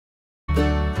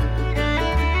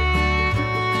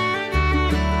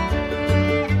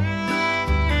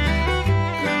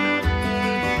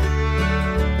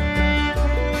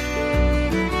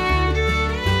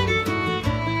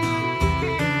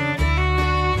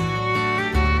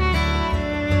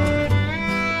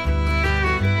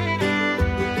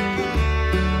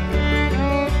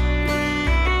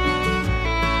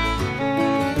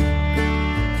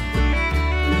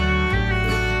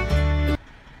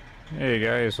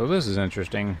Alright guys, so this is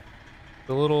interesting.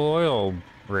 The little oil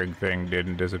rig thing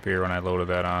didn't disappear when I loaded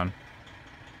that on.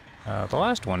 The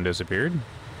last one disappeared.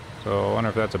 So I wonder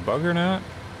if that's a bug or not.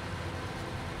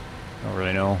 Don't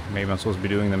really know. Maybe I'm supposed to be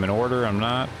doing them in order. I'm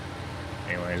not.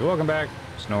 Anyways, welcome back,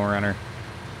 SNOWRUNNER.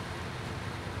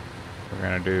 We're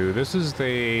gonna do... This is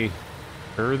the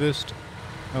furthest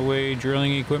away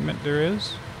drilling equipment there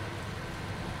is.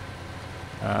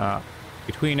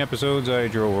 Between episodes, I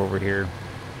drove over here.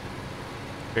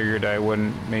 Figured I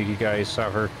wouldn't make you guys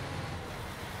suffer.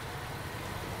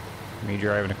 Me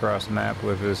driving across the map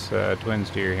with this twin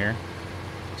steer here.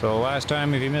 So last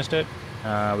time, if you missed it,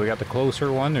 we got the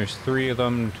closer one. There's 3 of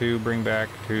them to bring back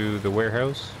to the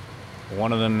warehouse.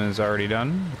 One of them is already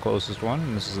done, the closest one,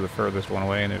 and this is the furthest one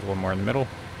away, and there's one more in the middle.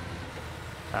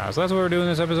 So that's what we're doing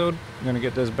this episode. I'm gonna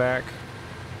get this back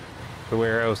to the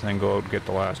warehouse and then go out and get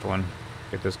the last one.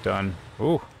 Get this done.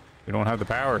 Ooh, we don't have the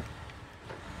power.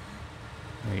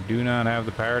 We do not have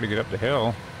the power to get up the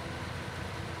hill.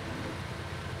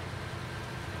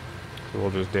 So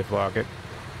we'll just diff lock it.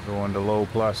 Go into low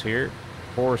plus here.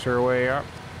 Force our way up.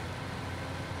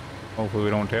 Hopefully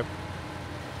we don't tip.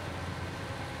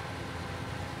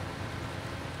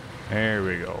 There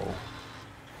we go.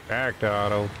 Back to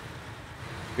auto.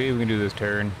 See if we can do this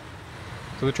turn.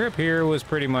 So the trip here was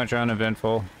pretty much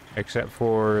uneventful, except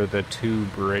for the 2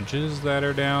 bridges that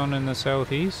are down in the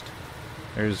southeast.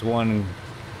 There's one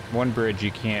bridge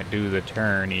you can't do the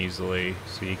turn easily,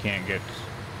 so you can't get,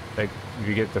 like, if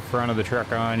you get the front of the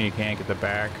truck on, you can't get the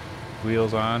back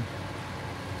wheels on.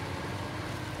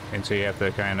 And so you have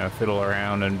to kind of fiddle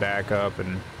around and back up,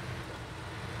 and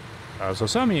so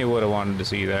some of you would have wanted to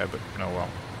see that, but no, well.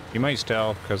 You might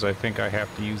still, because I think I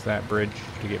have to use that bridge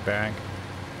to get back.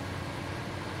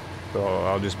 So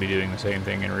I'll just be doing the same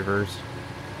thing in reverse.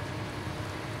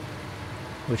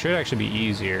 Which should actually be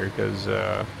easier, because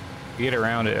to get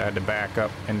around it, I had to back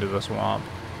up into the swamp.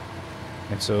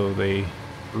 And so the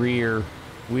rear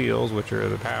wheels, which are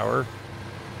the power,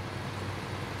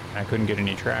 I couldn't get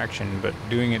any traction, but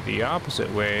doing it the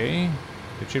opposite way,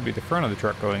 it should be the front of the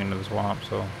truck going into the swamp,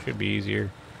 so it should be easier.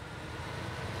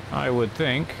 I would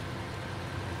think.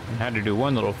 I had to do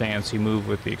one little fancy move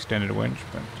with the extended winch,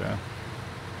 but it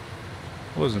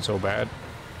wasn't so bad.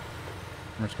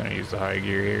 I'm just going to use the high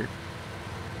gear here.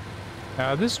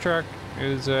 This truck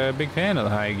is a big fan of the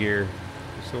high gear.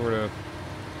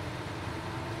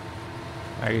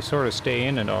 I sort of stay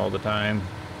in it all the time.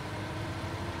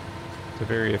 It's a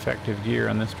very effective gear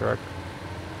on this truck.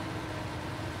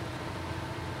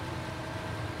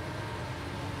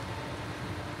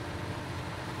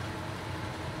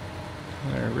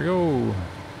 There we go.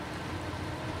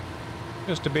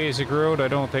 Just a basic road. I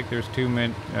don't think there's too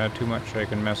much I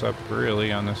can mess up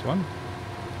really on this one.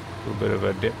 A little bit of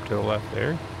a dip to the left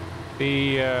there.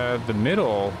 The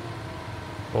middle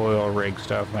oil rig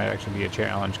stuff might actually be a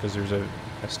challenge because there's a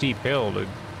steep hill to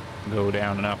go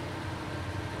down and up.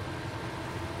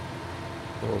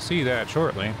 So we'll see that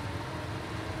shortly.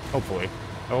 Hopefully.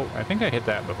 Oh, I think I hit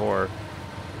that before.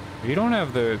 If you don't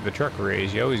have the truck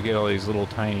raised, you always get all these little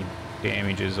tiny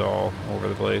damages all over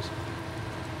the place.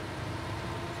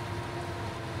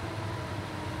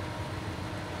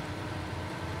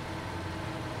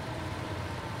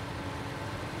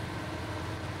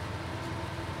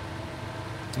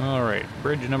 Alright,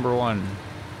 bridge number 1.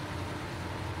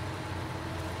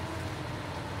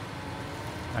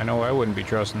 I know I wouldn't be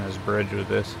trusting this bridge with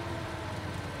this.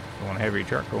 One heavy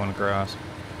truck going across.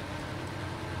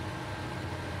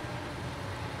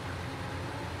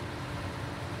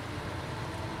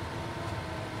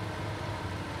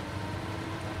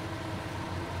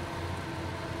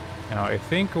 Now, I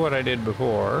think what I did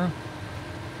before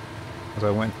was I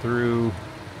went through...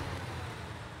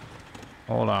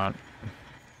 Hold on.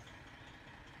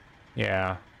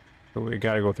 Yeah, but we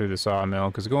gotta go through the sawmill,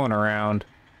 because going around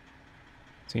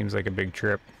seems like a big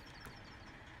trip.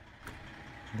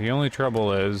 The only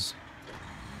trouble is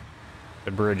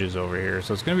the bridge is over here,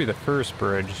 so it's gonna be the first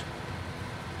bridge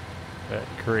that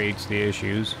creates the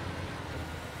issues.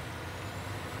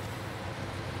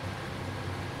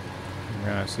 We're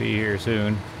gonna see here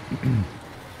soon.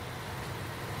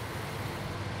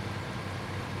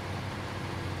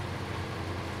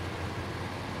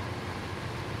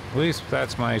 At least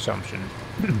that's my assumption.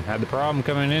 Had the problem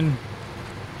coming in,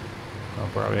 I'll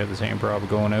probably have the same problem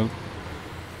going out.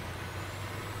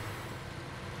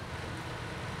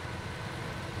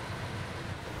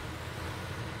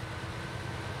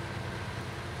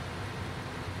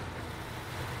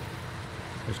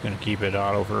 Just gonna keep it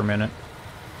auto for a minute.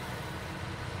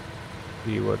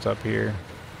 See what's up here.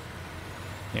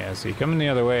 Yeah, see, coming the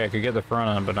other way, I could get the front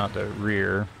on, but not the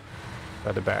rear.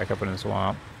 Had to back up in the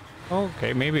swamp.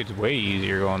 Okay, maybe it's way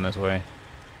easier going this way.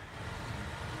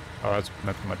 Oh, that's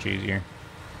much easier.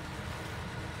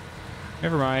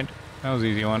 Never mind. That was an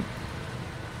easy one.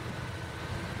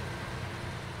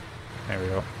 There we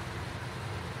go.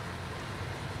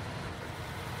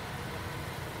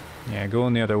 Yeah,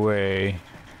 going the other way.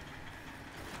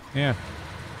 Yeah,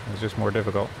 it's just more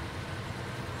difficult.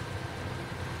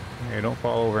 Okay, don't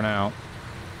fall over now.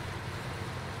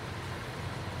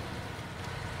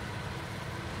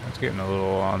 That's getting a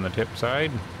little on the tip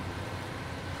side.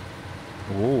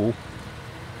 Whoa.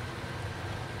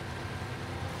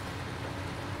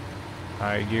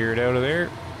 High geared out of there.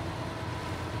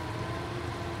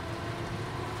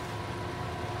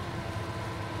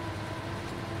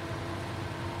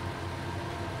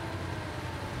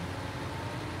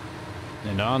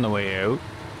 And on the way out,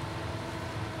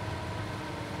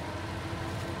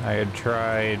 I had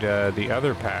tried the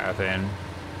other path in.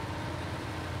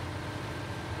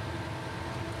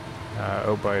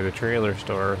 Out by the trailer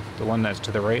store. The one that's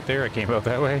to the right there, I came out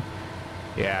that way.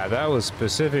 Yeah, that was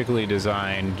specifically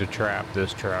designed to trap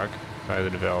this truck by the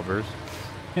developers.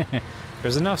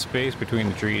 There's enough space between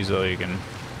the trees though, you can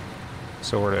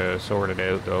sort it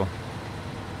out though.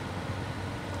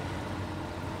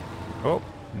 Oh,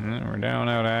 we're down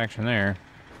out of action there.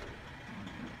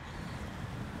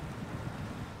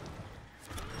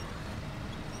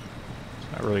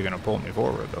 It's not really gonna pull me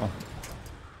forward though.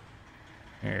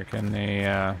 Here, can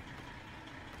the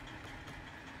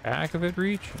back of it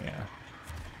reach? Yeah.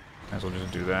 Might as well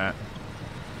just do that.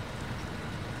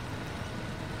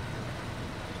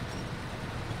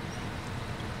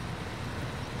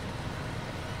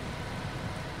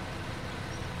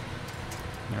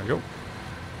 There we go.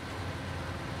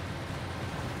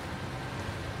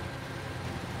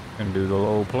 Gonna do the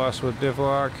low plus with diff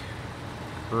lock.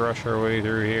 Rush our way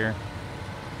through here.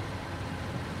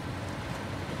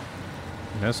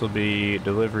 This will be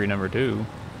delivery number 2.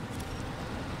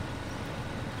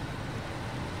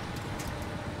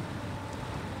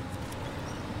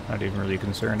 Not even really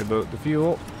concerned about the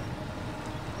fuel.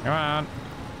 Come on.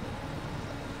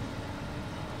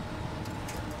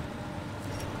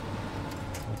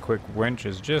 A quick winch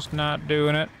is just not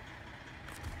doing it.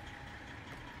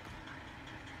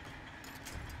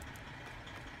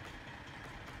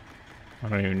 I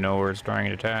don't even know where it's trying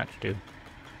to attach to.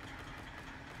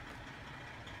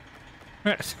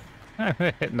 I'm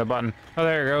hitting the button. Oh,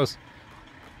 there it goes.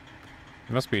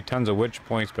 There must be tons of winch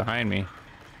points behind me.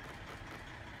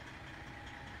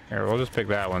 Here, we'll just pick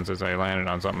that one since I landed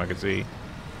on something I could see.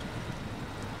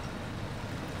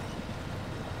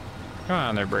 Come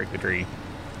on there, break the tree.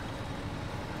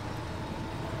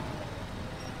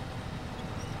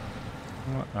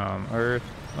 What on earth?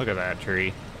 Look at that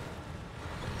tree.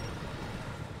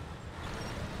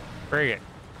 Break it.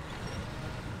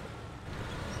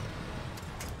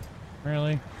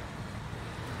 Really?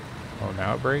 Oh,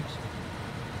 now it breaks?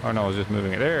 Oh no, it's just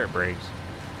moving it. There it breaks.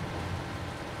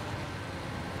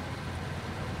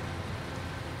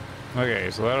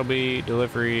 Okay, so that'll be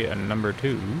delivery number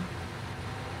 2.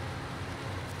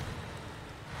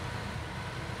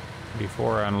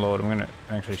 Before I unload, I'm gonna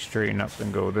actually straighten up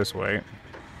and go this way.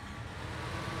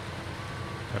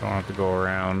 I don't have to go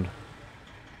around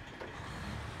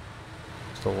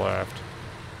to the left.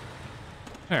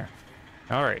 There.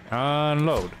 Alright,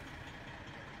 unload.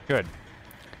 Good.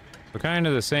 So kind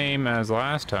of the same as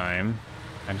last time.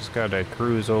 I just gotta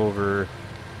cruise over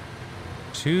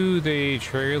to the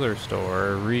trailer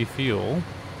store, refuel,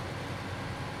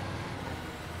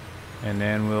 and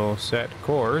then we'll set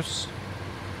course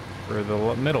for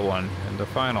the middle one and the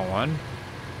final one.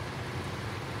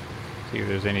 See if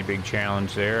there's any big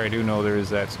challenge there. I do know there is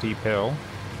that steep hill,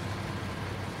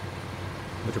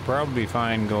 which will probably be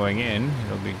fine going in.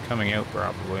 It'll be coming out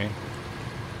probably.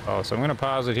 Oh, so I'm gonna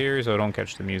pause it here so I don't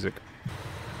catch the music.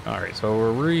 Alright, so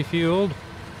we're refueled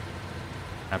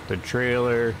at the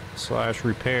trailer slash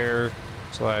repair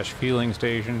slash fueling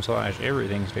station slash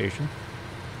everything station.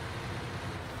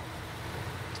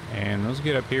 And let's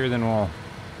get up here, then we'll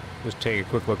just take a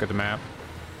quick look at the map.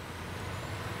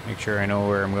 Make sure I know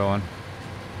where I'm going.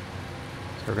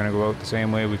 So we're gonna go out the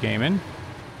same way we came in.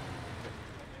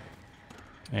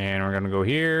 And we're gonna go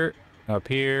here, up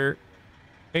here,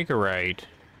 take a right,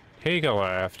 take a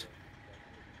left,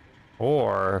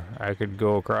 or I could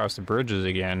go across the bridges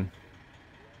again.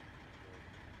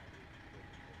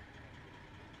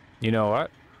 You know what?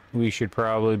 We should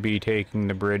probably be taking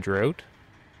the bridge route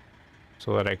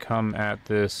so that I come at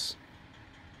this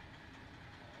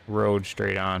road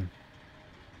straight on.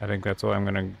 I think that's why I'm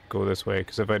gonna go this way,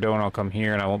 because if I don't, I'll come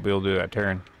here and I won't be able to do that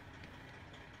turn.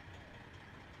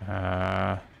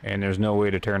 And there's no way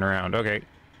to turn around. Okay,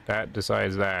 that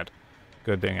decides that.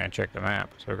 Good thing I checked the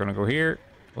map. So we're gonna go here,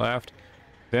 left.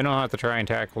 Then I'll have to try and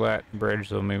tackle that bridge,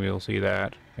 so maybe we'll see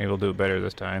that. Maybe we'll do it better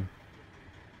this time.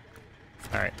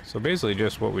 Alright, so basically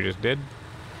just what we just did.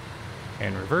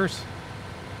 And reverse.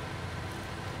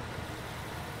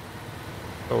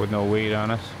 But with no weight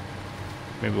on us.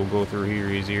 Maybe we'll go through here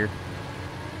easier.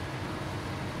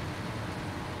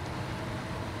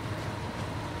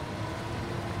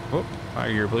 Oh,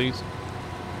 higher gear, please.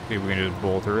 See if we can just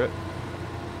bowl through it.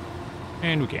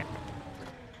 And we can't.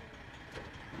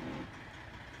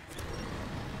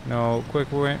 No,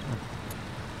 quick winch.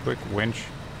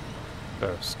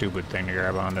 A stupid thing to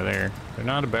grab onto there. There's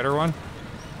not a better one?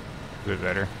 A bit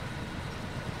better.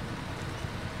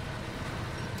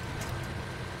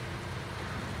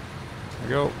 There we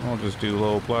go. We'll just do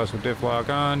low plus with diff lock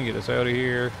on, get us out of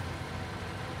here.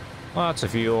 Lots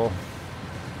of fuel.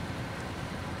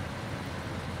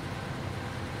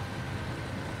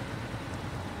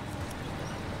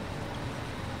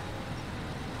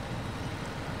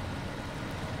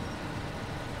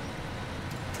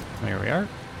 There we are.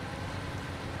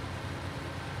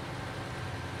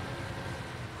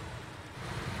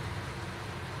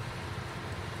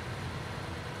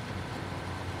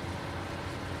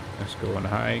 Let's go in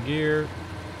high gear.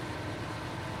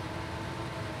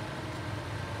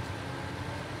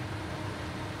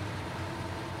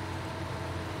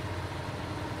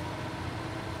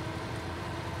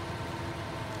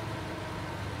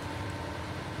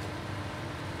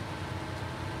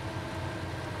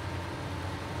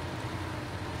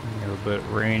 A little bit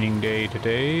raining day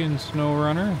today in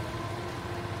SNOWRUNNER.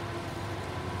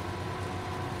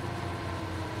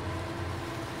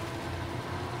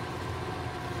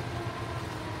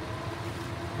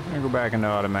 I'm gonna go back into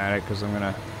automatic because I'm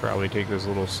gonna probably take this a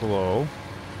little slow.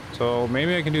 So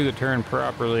maybe I can do the turn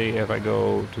properly if I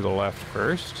go to the left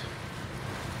first.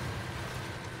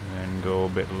 And then go a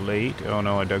bit late. Oh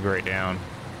no, I dug right down.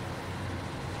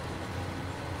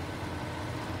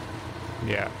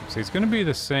 Yeah, see, it's gonna be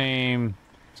the same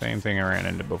thing I ran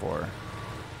into before.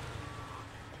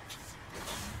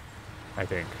 I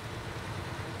think.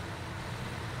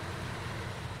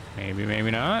 Maybe,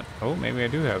 maybe not. Oh, maybe I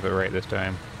do have it right this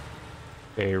time.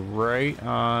 Okay, right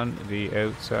on the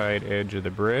outside edge of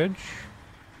the bridge.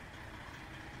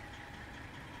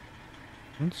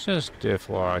 Let's just diff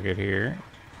lock it here.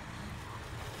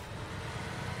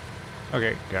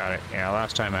 Okay, got it. Yeah,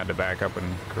 last time I had to back up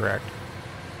and correct.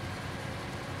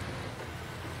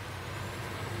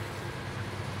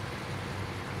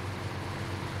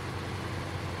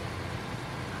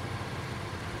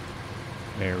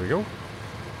 There we go.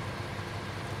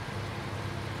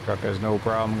 Truck has no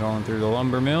problem going through the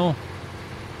lumber mill.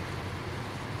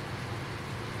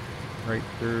 Right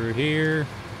through here.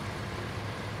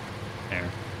 There.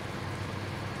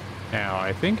 Now,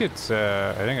 I think it's,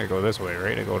 I think I go this way,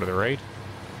 right? I go to the right.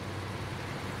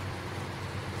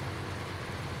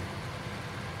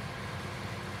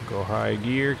 Go high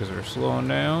gear because we're slowing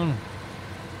down.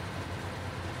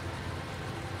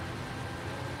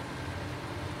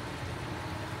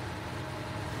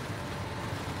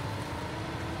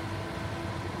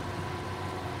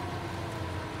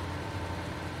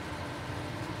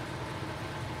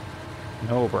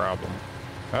 No problem.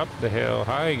 Up the hill,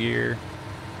 high gear.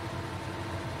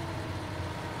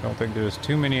 Don't think there's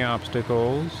too many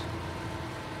obstacles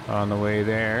on the way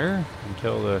there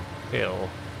until the hill.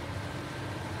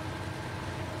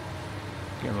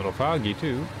 Getting a little foggy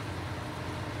too.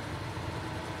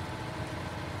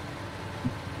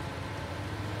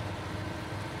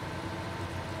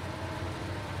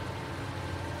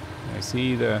 I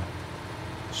see the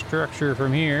structure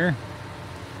from here.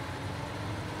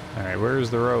 Alright, where's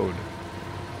the road?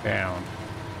 Down.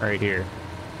 Right here.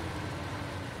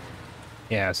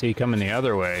 Yeah, see, coming the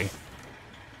other way.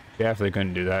 Definitely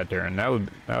couldn't do that turn. That would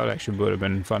actually would have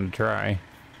been fun to try.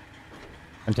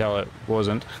 Until it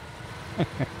wasn't.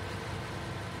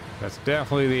 That's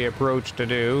definitely the approach to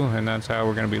do, and that's how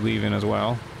we're going to be leaving as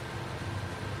well.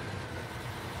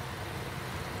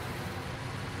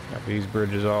 Got these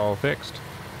bridges all fixed.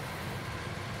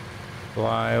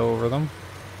 Fly over them.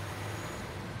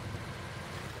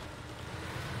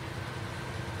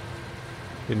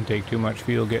 Didn't take too much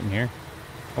fuel getting here.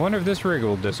 I wonder if this rig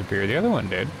will disappear. The other one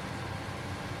did.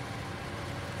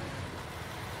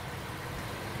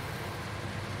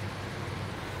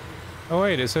 Oh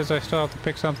wait, it says I still have to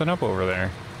pick something up over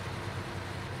there.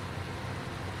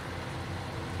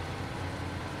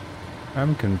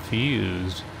 I'm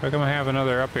confused. How come I have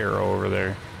another up arrow over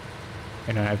there?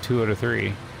 And I have 2 out of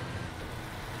 3.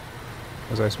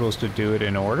 Was I supposed to do it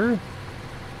in order?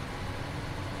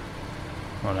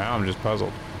 Well, now I'm just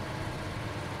puzzled.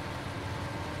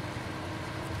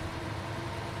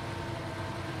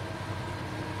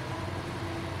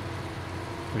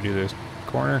 We do this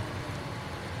corner.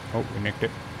 Oh, we nicked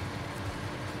it.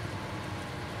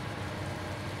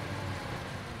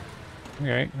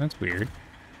 Okay, that's weird.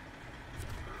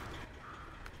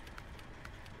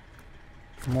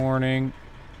 Morning.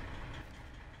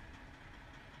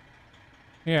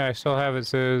 Yeah, I still have it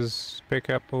says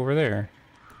pick up over there.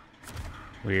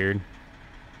 Weird.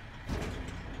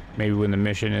 Maybe when the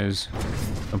mission is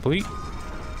complete.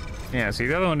 Yeah, see,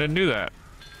 the other one didn't do that.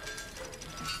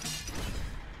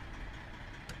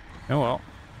 Oh well.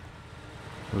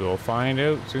 We'll find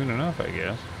out soon enough, I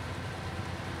guess.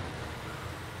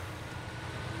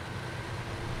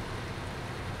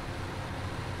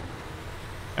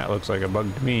 That looks like a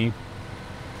bug to me.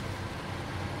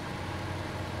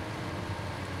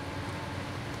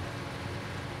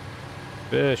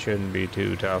 This shouldn't be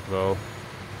too tough, though.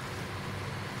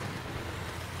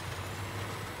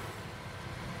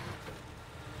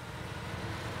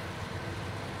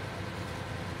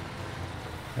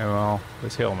 Oh, well,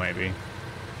 this hill maybe.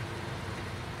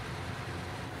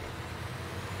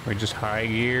 We just high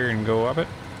gear and go up it?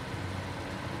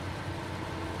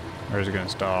 Or is it gonna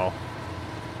stall?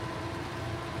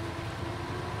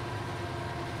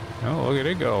 Oh, look at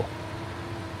it go.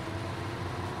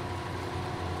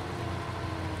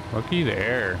 Looky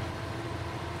there.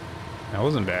 That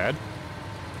wasn't bad.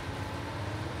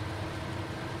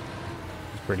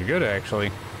 It's pretty good,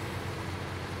 actually.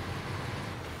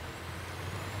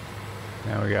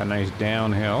 Now we got a nice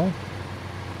downhill.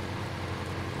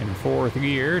 In fourth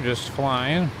gear, just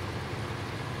flying.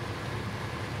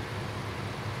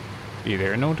 Be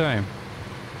there in no time.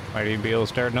 Might even be able to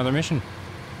start another mission.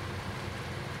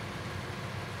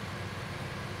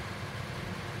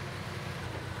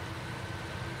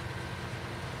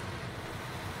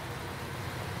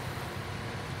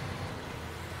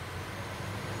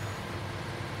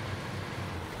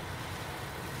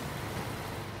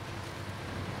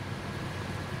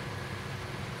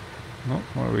 Oh,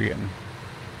 what are we getting?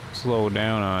 Slow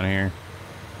down on here.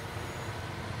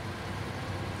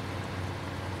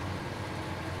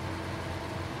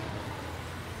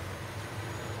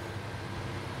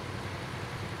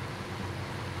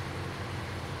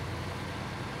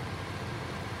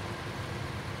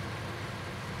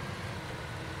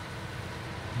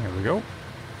 There we go.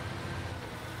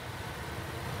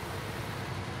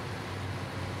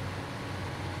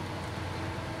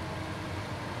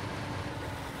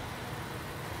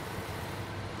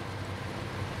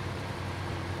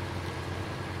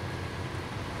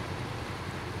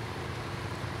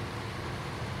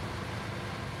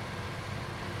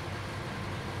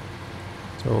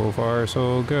 So far,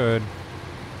 so good.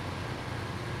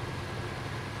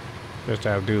 Just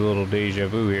have to do a little deja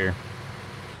vu here.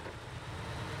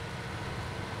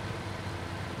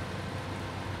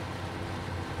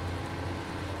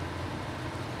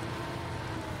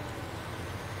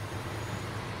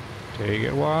 Take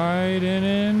it wide and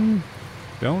in.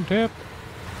 Don't tip.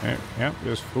 Yep,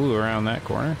 just flew around that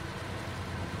corner.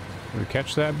 Did we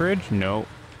catch that bridge? No.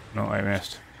 No, I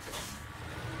missed.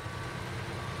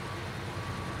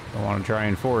 Don't want to try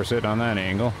and force it on that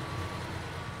angle.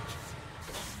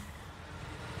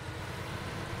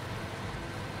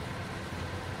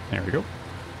 There we go.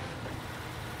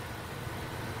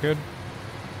 Good.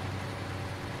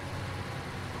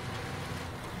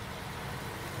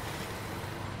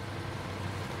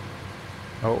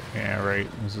 Oh, yeah, right.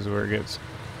 This is where it gets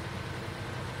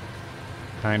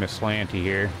kind of slanty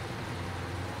here.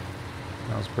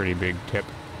 That was a pretty big tip.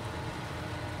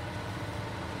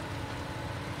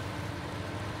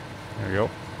 There we go.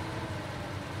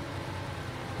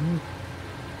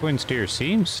 Twin steer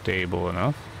seems stable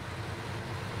enough.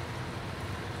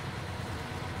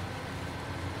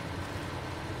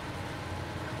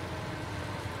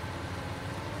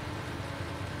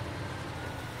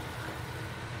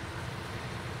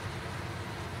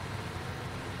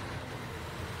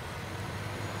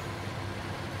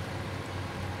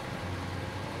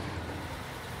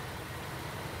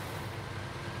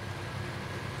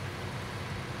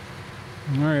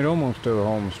 Alright, almost to the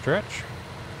home stretch.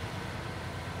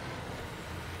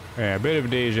 Yeah, a bit of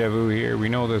deja vu here. We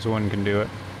know this one can do it.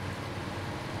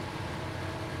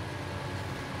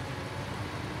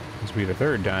 This will be the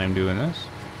third time doing this.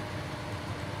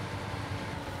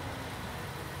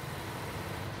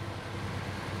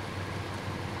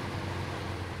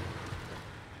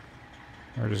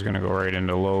 We're just gonna go right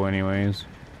into low anyways.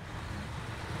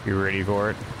 Be ready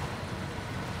for it.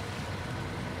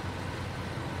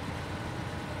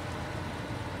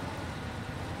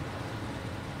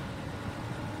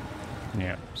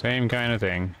 Yeah, same kind of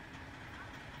thing.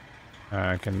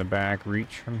 Can the back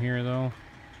reach from here, though?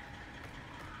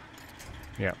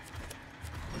 Yep.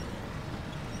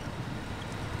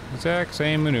 Exact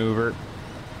same maneuver.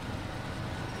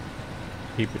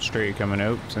 Keep it straight coming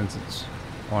out since it's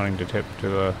wanting to tip to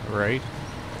the right.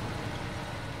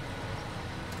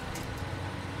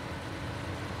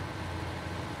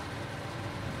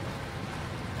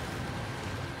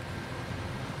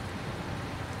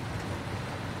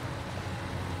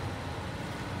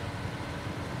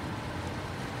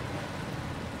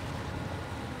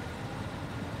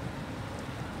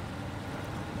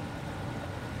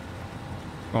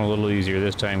 Going a little easier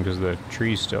this time because the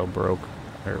tree still broke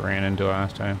that it ran into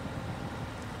last time.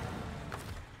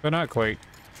 But not quite.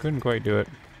 Couldn't quite do it.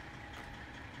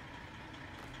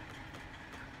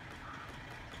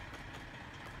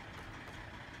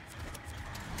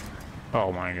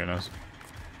 Oh my goodness.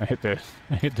 I hit the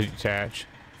detach.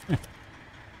 There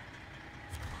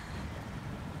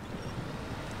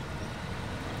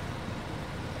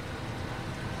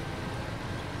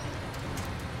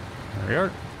we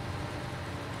are.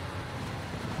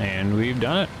 And we've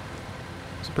done it.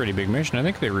 It's a pretty big mission. I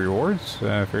think the reward's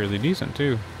fairly decent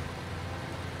too.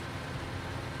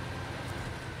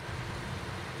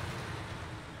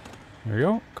 There we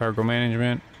go. Cargo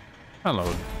management.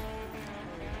 Unload.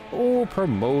 Oh,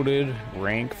 promoted.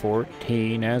 Rank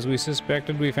 14. As we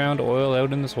suspected, we found oil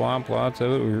out in the swamp. Lots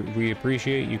of it. We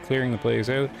appreciate you clearing the place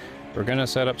out. We're gonna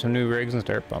set up some new rigs and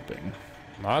start pumping.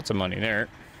 Lots of money there.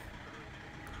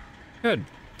 Good.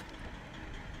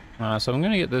 So I'm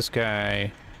gonna get this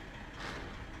guy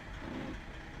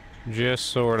just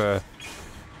sort of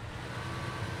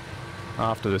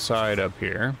off to the side up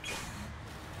here,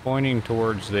 pointing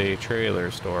towards the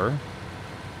trailer store,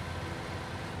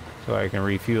 so I can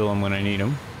refuel him when I need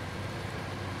him.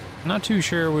 Not too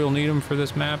sure we'll need him for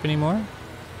this map anymore.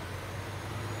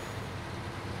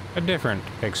 A different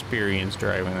experience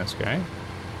driving this guy.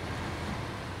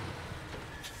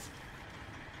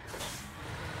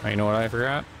 You know what I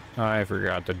forgot? I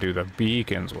forgot to do the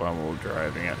beacons while we were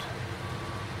driving it.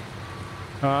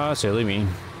 Ah, silly me.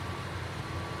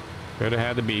 Could have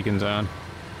had the beacons on.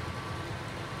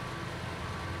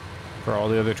 For all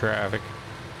the other traffic.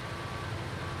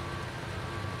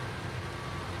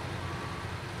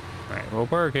 Alright, we'll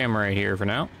park him right here for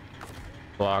now.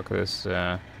 Block this,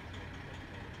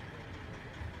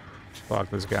 block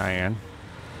this guy in.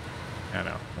 I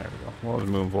know, there we go. We'll just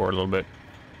move forward a little bit.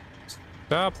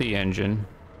 Stop the engine.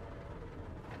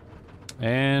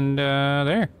 And,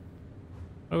 there.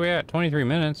 What are we at? 23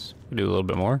 minutes. We'll do a little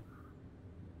bit more.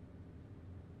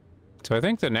 So I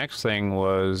think the next thing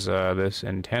was, this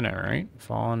antenna, right?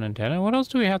 Fallen antenna? What else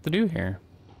do we have to do here?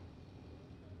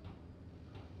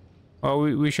 Well,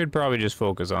 we should probably just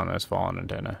focus on this fallen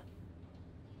antenna.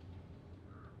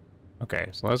 Okay,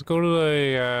 so let's go to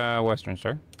the, Western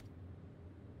Star.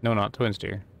 No, not Twin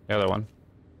Steer. The other one.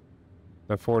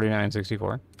 The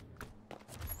 4964.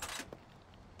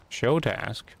 Show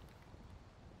task.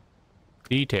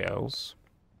 Details.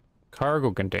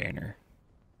 Cargo container.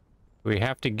 We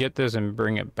have to get this and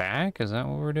bring it back? Is that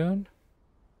what we're doing?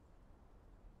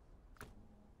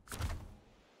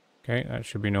 Okay, that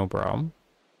should be no problem.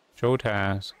 Show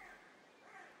task.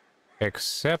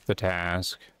 Accept the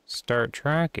task. Start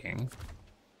tracking.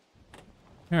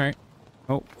 Alright.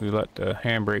 Oh, we let the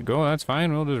handbrake go. That's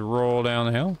fine. We'll just roll down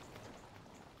the hill.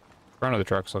 Front of the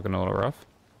truck's looking a little rough.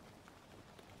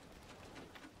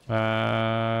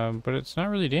 But it's not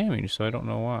really damaged, so I don't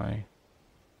know why.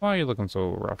 Why are you looking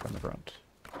so rough on the front?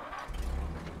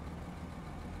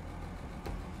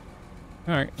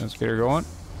 Alright, let's get her going.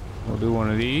 We'll do one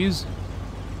of these.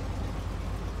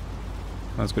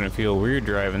 That's gonna feel weird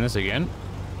driving this again.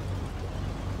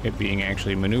 It being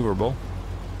actually maneuverable.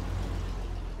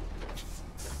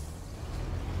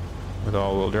 With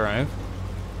all-wheel drive.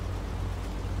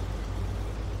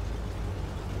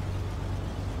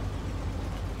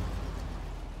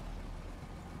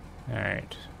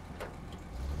 Alright.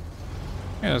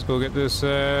 Yeah, let's go get this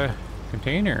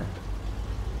container.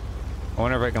 I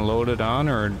wonder if I can load it on,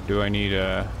 or do I need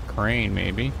a crane,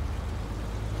 maybe?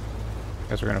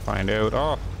 Guess we're gonna find out.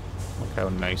 Oh, look how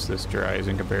nice this drives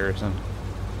in comparison.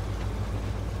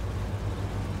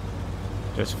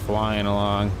 Just flying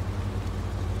along.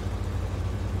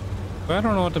 But I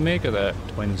don't know what to make of that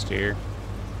twin steer.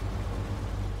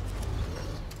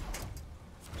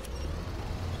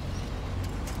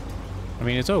 I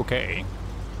mean, it's okay.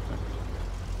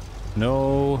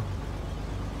 No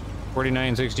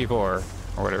 4964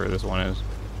 or whatever this one is.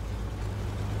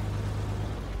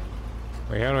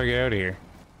 Wait, how do I get out of here?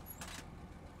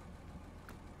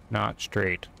 Not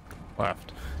straight.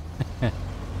 left.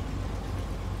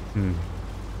 Hmm.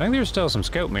 I think there's still some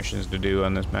scout missions to do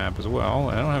on this map as well.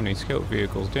 I don't have any scout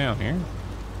vehicles down here.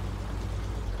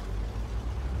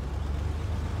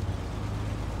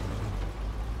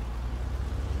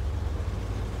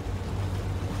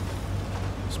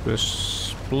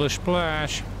 Splish, splish,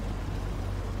 splash.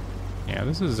 Yeah,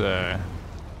 this is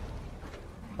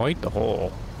quite the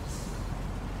hole.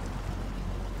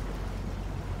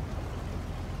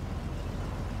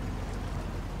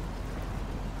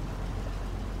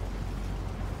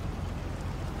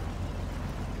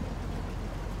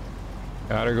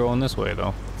 Got her going this way,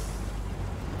 though.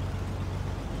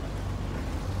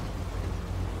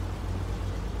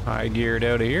 High geared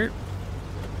out of here.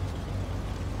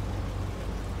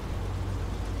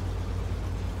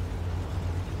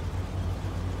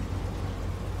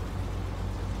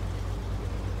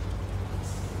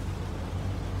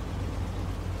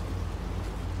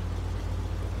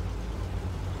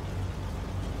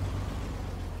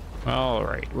 All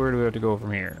right, where do we have to go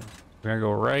from here? We're gonna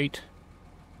go right.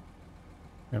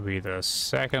 That'll be the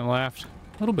second left. A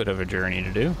little bit of a journey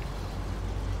to do.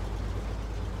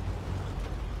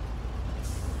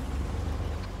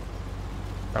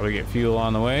 Probably get fuel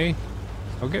on the way.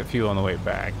 I'll get fuel on the way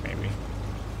back, maybe.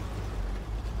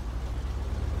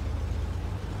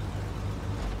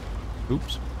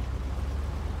 Oops.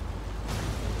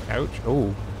 Ouch.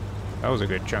 Oh, that was a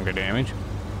good chunk of damage.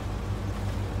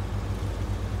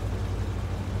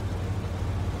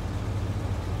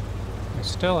 I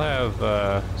still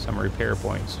have some repair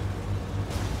points.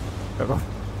 Oh.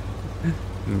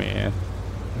 Man,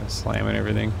 slamming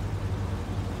everything.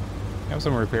 I have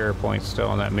some repair points still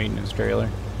on that maintenance trailer.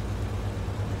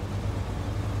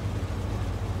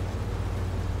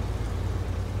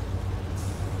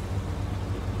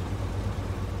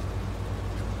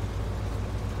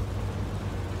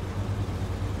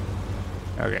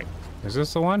 Okay, is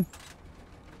this the one?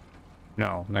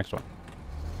 No, next one.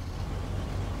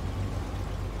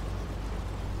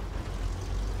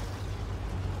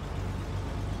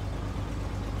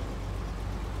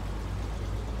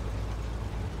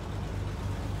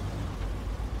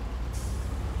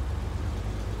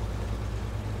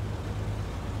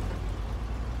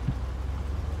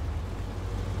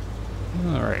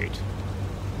 All right.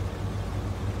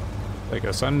 Like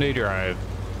a Sunday drive.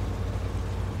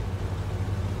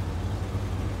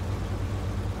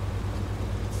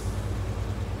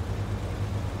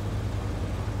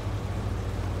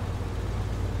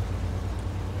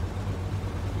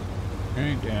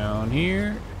 Right down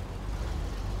here.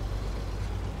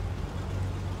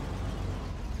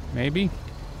 Maybe.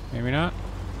 Maybe not.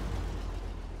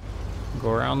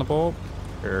 Go around the pole.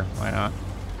 Sure, why not?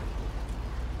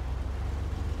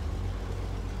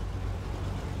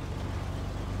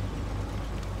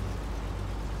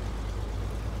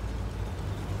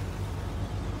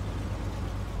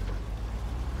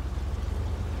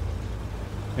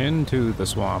 Into the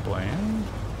swampland.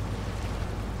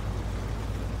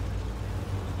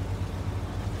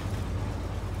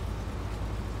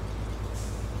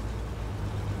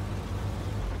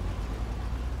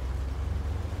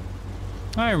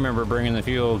 I remember bringing the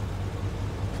fuel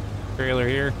trailer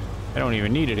here. I don't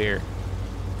even need it here.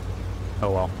 Oh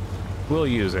well. We'll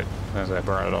use it, as I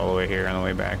brought it all the way here on the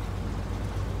way back.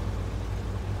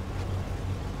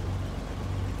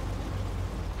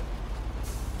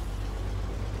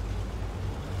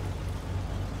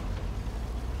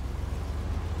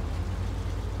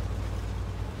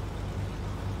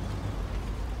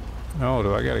 Oh,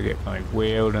 do I gotta get like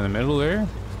way out in the middle there?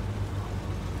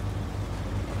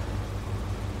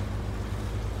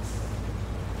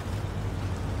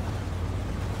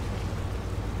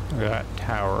 Look at that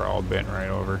tower all bent right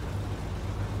over.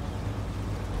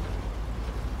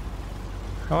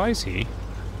 Oh, I see.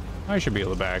 I should be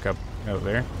able to back up out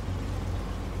there.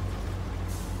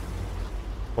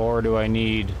 Or do I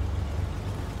need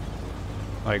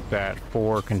like that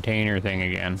 4 container thing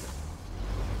again?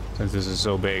 Since this is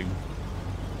so big.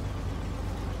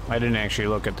 I didn't actually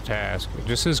look at the task. It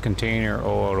just says container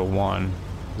 0 out of 1.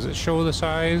 Does it show the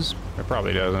size? It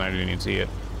probably doesn't. I didn't even see it.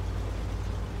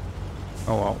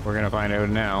 Oh well, we're gonna find out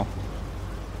now.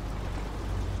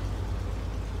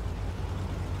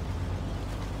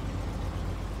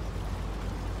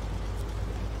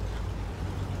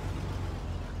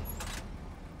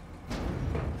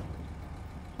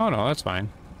 Oh no, that's fine.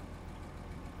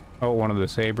 Oh, one of the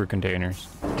Saber containers.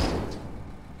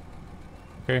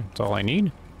 Okay, that's all I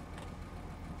need.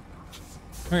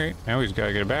 Alright, now we just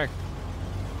gotta get it back.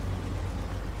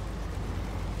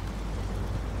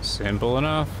 Simple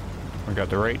enough. We got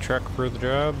the right truck for the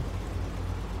job.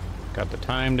 Got the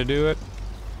time to do it.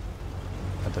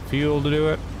 Got the fuel to do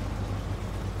it.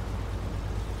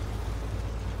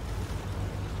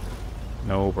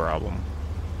 No problem.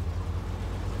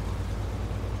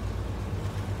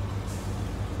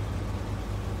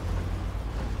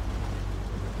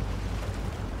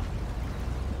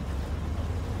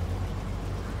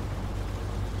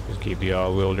 Just keep the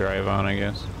all-wheel drive on, I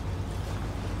guess.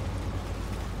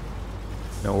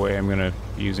 No way I'm gonna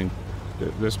be using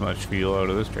this much fuel out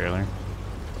of this trailer.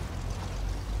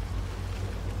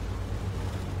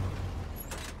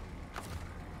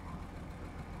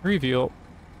 Refuel.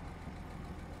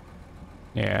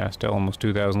 Yeah, still almost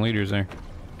 2,000 liters there.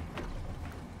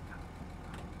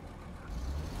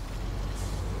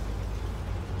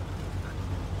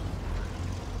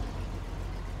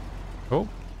 Oh,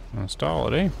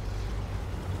 install it, eh?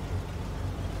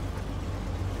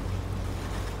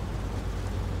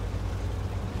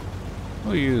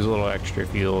 We'll use a little extra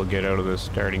fuel to get out of this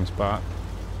starting spot.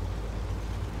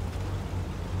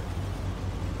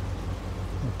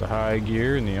 With the high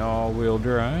gear and the all-wheel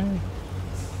drive.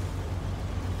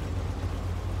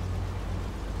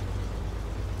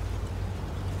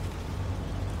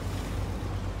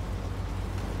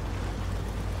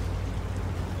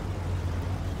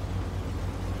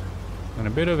 And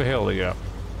a bit of a hill to go.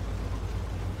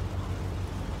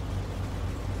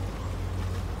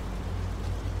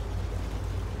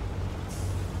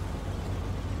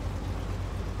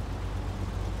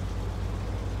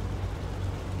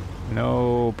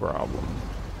 No problem.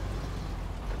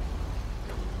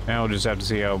 Now we'll just have to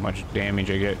see how much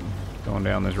damage I get going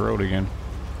down this road again.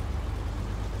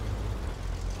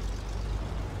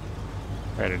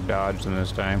 Try to dodge them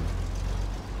this time.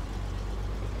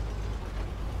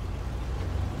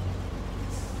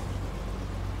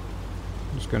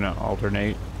 Just gonna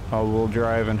alternate all-wheel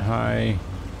drive and high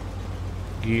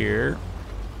gear,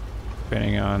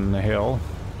 depending on the hill.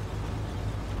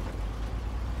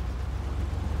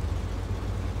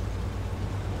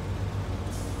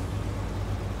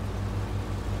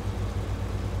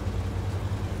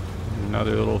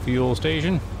 Another little fuel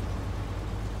station.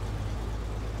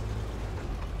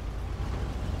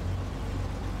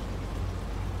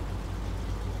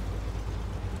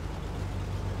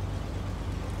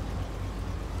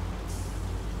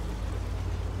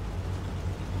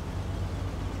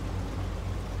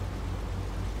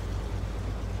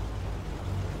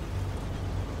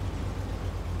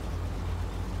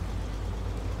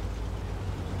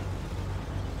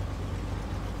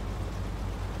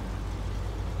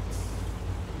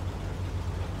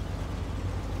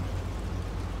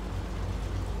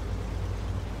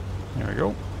 There we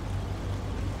go.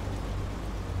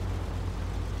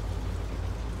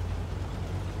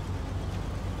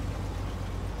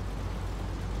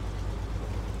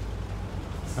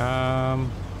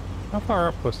 How far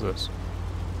up was this?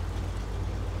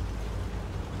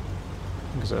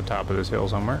 I think it's at the top of this hill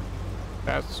somewhere.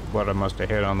 That's what I must have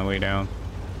hit on the way down.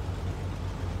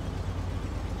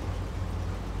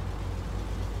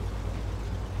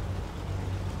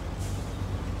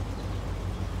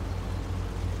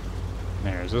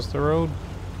 There, is this the road?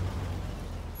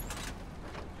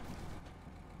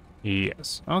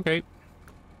 Yes. Okay.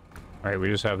 Alright, we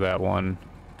just have that one.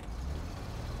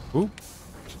 Oop.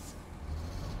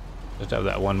 Just have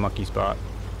that one mucky spot.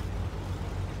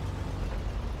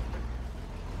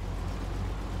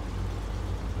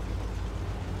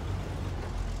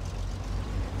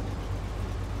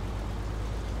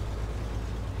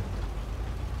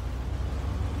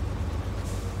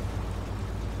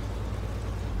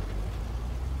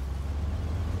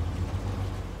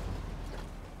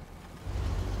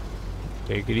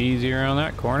 Take it easy around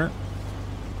that corner.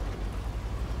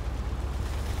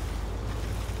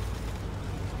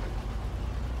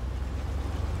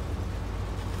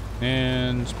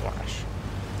 And splash.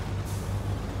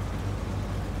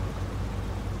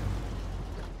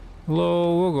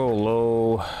 Low, we'll go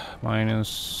low.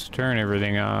 Minus, turn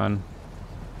everything on.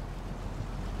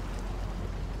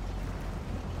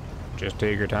 Just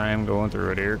take your time going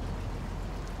through it here.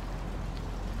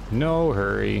 No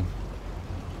hurry.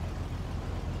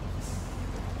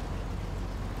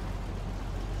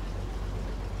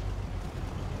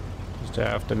 Just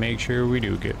have to make sure we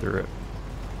do get through it.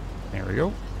 There we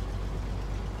go.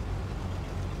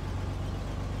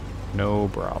 No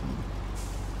problem.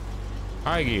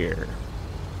 High gear.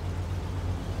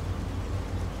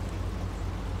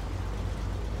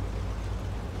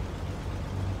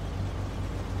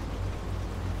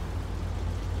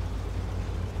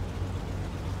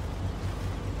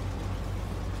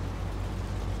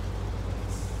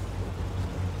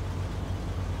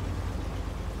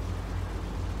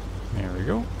 There we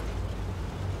go.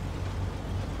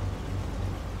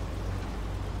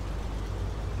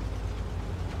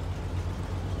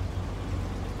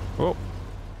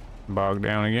 Bog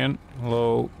down again.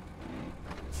 Low.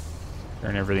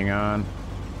 Turn everything on.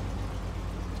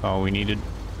 That's all we needed.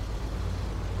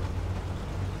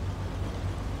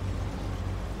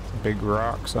 Some big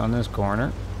rocks on this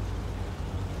corner.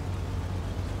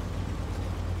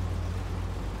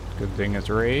 Good thing it's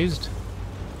raised.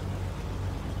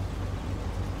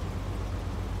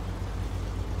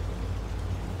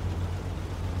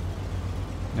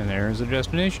 And there's the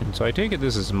destination. So I take it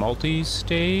this is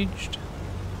multi-staged,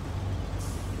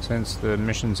 since the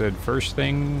mission said first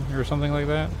thing or something like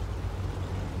that.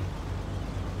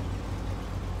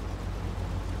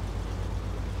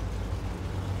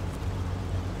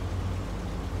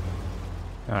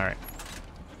 Alright.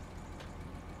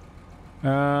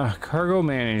 Cargo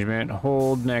management,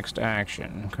 hold next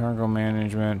action. Cargo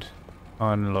management,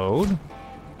 unload.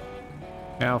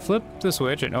 Now flip the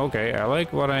switch and okay, I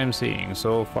like what I'm seeing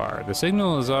so far. The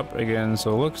signal is up again,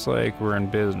 so it looks like we're in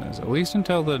business. At least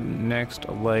until the next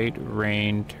light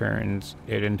rain turns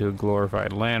it into a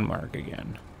glorified landmark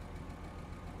again.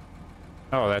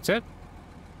 Oh, that's it?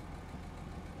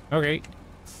 Okay.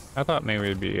 I thought maybe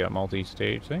it'd be a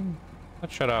multi-stage thing.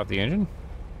 Let's shut off the engine.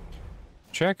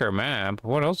 Check our map.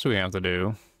 What else do we have to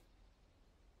do?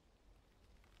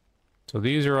 So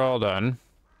these are all done.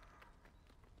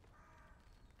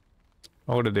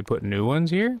 Oh, did they put new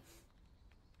ones here?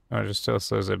 Oh, it just still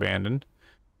says abandoned.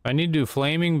 I need to do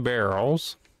flaming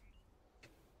barrels.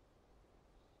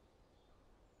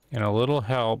 And a little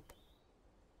help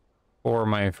for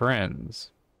my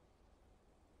friends.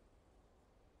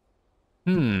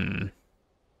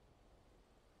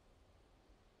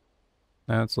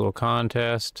 That's a little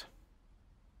contest.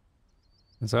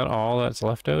 Is that all that's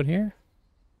left out here?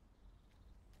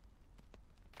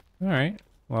 Alright.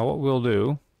 Well, what we'll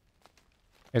do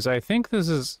is I think this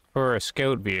is for a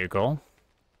scout vehicle.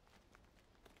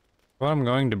 What I'm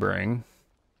going to bring,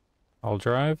 I'll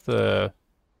drive the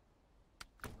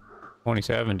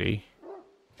 2070.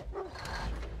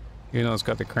 Even though it's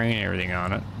got the crane and everything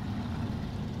on it.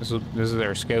 This is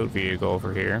their scout vehicle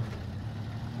over here.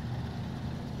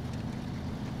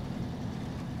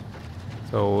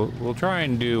 So we'll try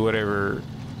and do whatever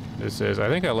this is. I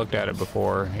think I looked at it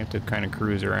before. You have to kind of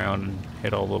cruise around and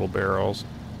hit all the little barrels.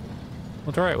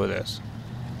 We'll try it with this.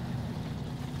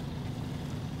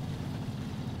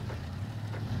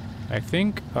 I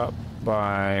think up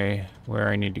by where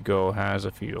I need to go has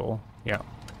a fuel. Yeah.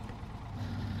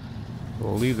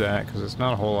 We'll leave that because it's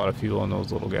not a whole lot of fuel in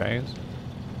those little guys.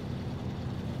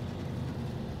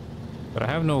 But I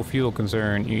have no fuel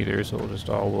concern either, so we'll just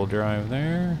all-wheel drive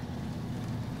there.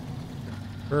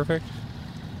 Perfect.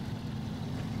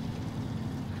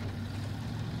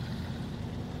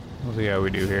 We'll see how we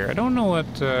do here. I don't know what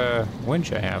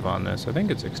winch I have on this. I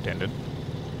think it's extended.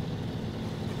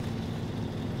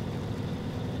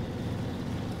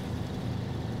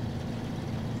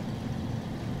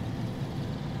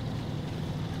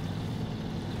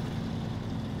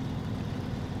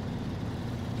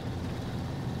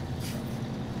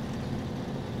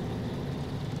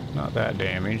 Not that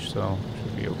damaged, so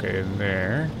should be okay in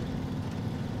there.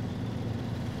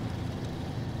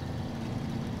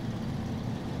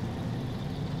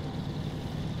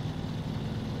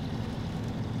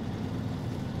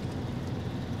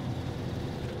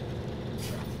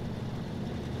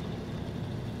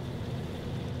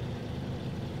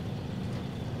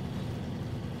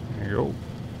 There you go.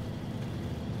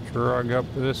 Shrug up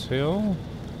this hill.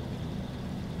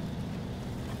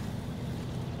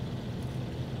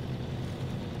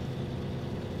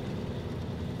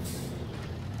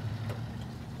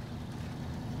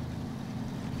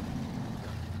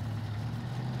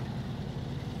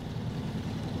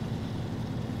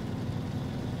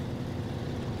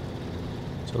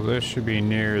 So this should be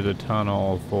near the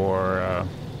tunnel for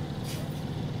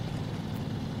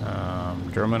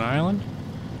Drummond Island.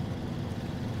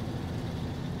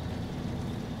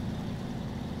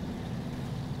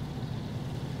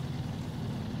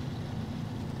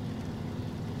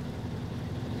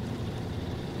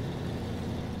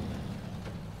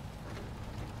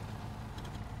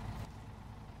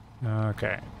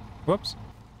 Okay. Whoops.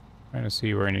 Trying to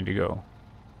see where I need to go.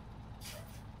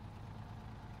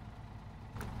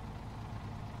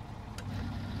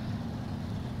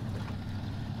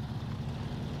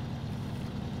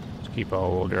 Keep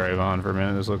all-wheel drive on for a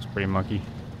minute. This looks pretty mucky.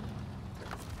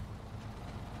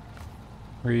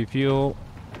 Refuel.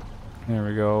 There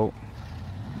we go.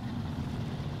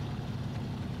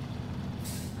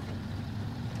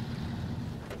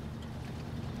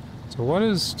 So what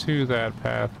is to that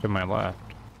path to my left?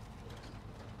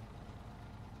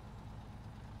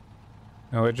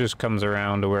 Oh, it just comes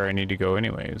around to where I need to go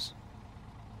anyways.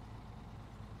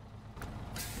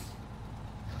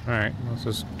 Alright, let's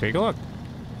just take a look.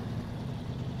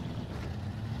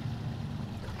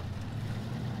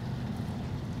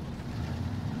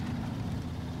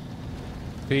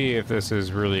 See if this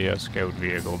is really a scout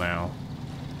vehicle now.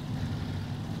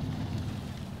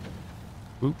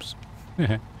 Oops.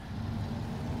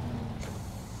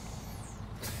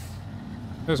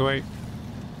 This way.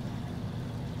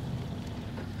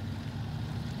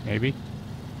 Maybe.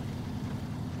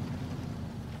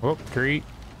 Oh, tree.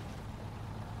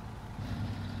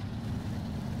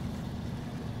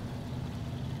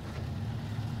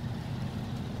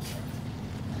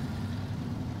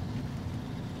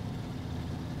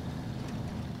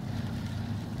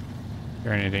 Is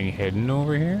there anything hidden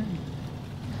over here?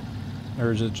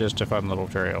 Or is it just a fun little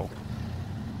trail?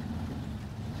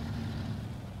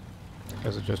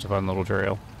 Guess it's just a fun little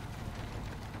trail.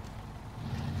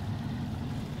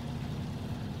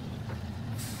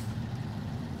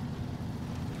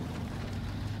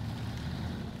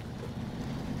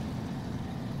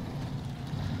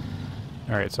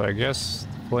 Alright, so I guess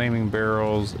flaming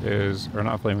barrels is, or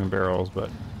not flaming barrels, but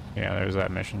yeah, there's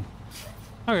that mission.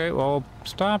 Okay, well,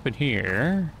 stop it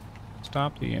here.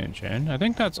 Stop the engine. I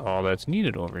think that's all that's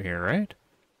needed over here, right?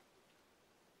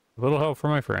 A little help for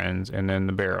my friends, and then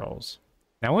the barrels.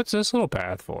 Now, what's this little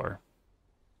path for?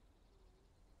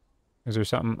 Is there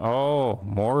something? Oh,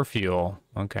 more fuel.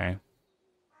 Okay.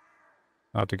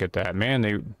 I'll have to get that.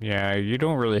 Man, yeah, you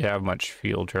don't really have much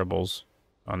field troubles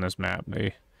on this map.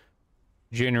 They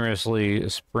generously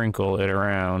sprinkle it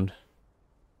around.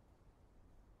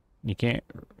 You can't...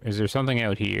 Is there something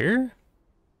out here?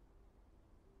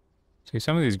 See,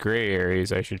 some of these gray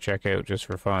areas I should check out just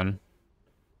for fun.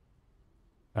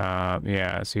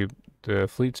 Yeah, see, the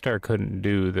Fleet Star couldn't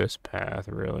do this path,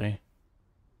 really.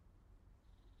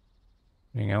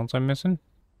 Anything else I'm missing?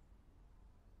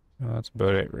 No, that's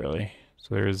about it, really.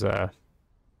 So there's, I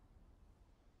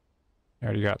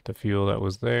already got the fuel that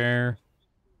was there.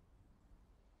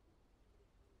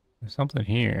 There's something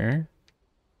here.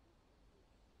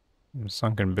 A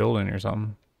sunken building or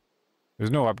something.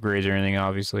 There's no upgrades or anything,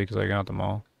 obviously, because I got them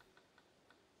all.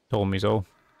 Told me so.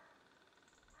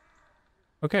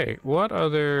 Okay, what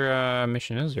other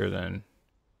mission is there then?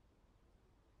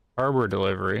 Harbor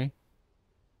delivery.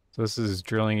 So this is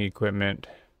drilling equipment.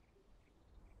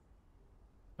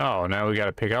 Oh, now we got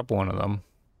to pick up one of them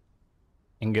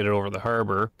and get it over the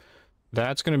harbor.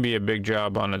 That's going to be a big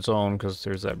job on its own because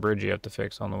there's that bridge you have to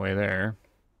fix on the way there.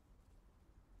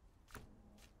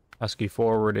 Husky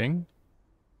forwarding.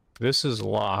 This is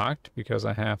locked because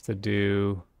I have to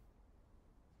do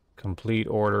complete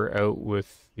order out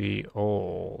with the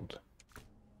old.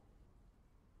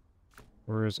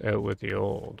 Where's out with the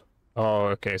old? Oh,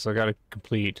 okay, so I got to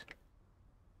complete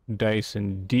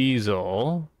Dyson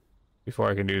Diesel before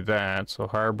I can do that. So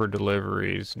harbor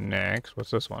deliveries next.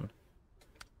 What's this one?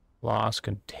 Lost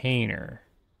container.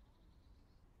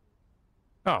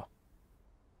 Oh.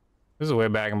 This is way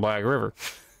back in Black River.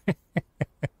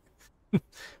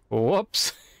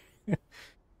 Whoops.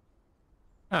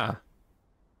 Ah.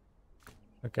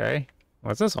 Okay.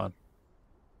 What's this one?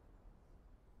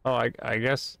 Oh, I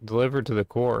guess delivered to the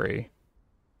quarry.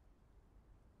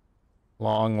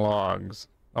 Long logs.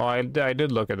 Oh, I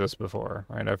did look at this before,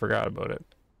 right? I forgot about it.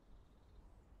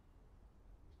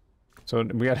 So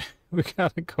we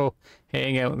gotta go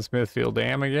hang out in Smithfield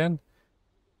Dam again?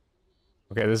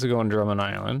 Okay, this is going Drummond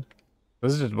Island.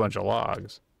 This is just a bunch of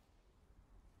logs.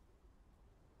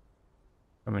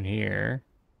 Come in here.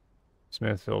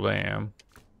 Smithfield Dam.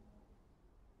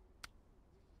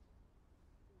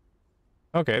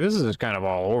 Okay, this is just kind of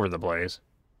all over the place.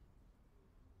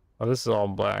 Oh, this is all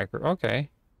black. Okay.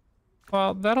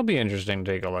 Well, that'll be interesting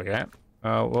to take a look at.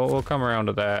 We'll come around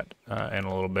to that in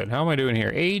a little bit. How am I doing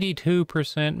here?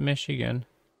 82% Michigan.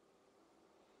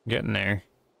 Getting there.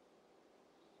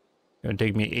 Gonna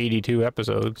take me 82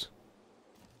 episodes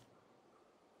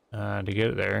to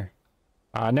get it there.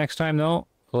 Next time, though,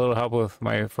 a little help with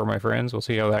for my friends. We'll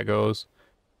see how that goes.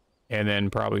 And then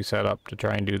probably set up to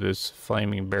try and do this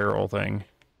flaming barrel thing.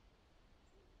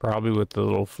 Probably with the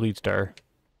little Fleet Star.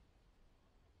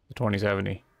 The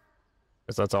 2070.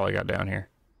 Because that's all I got down here.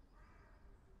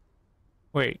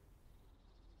 Wait.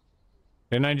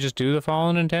 Didn't I just do the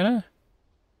fallen antenna?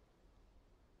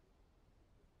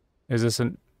 Is this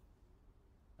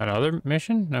another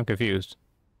mission? I'm confused.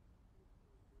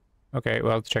 Okay,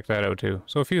 well, let's check that out too.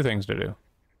 So a few things to do.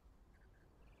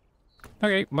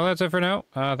 Okay, well, that's it for now.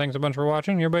 Thanks a bunch for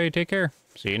watching. Everybody take care.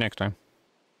 See you next time.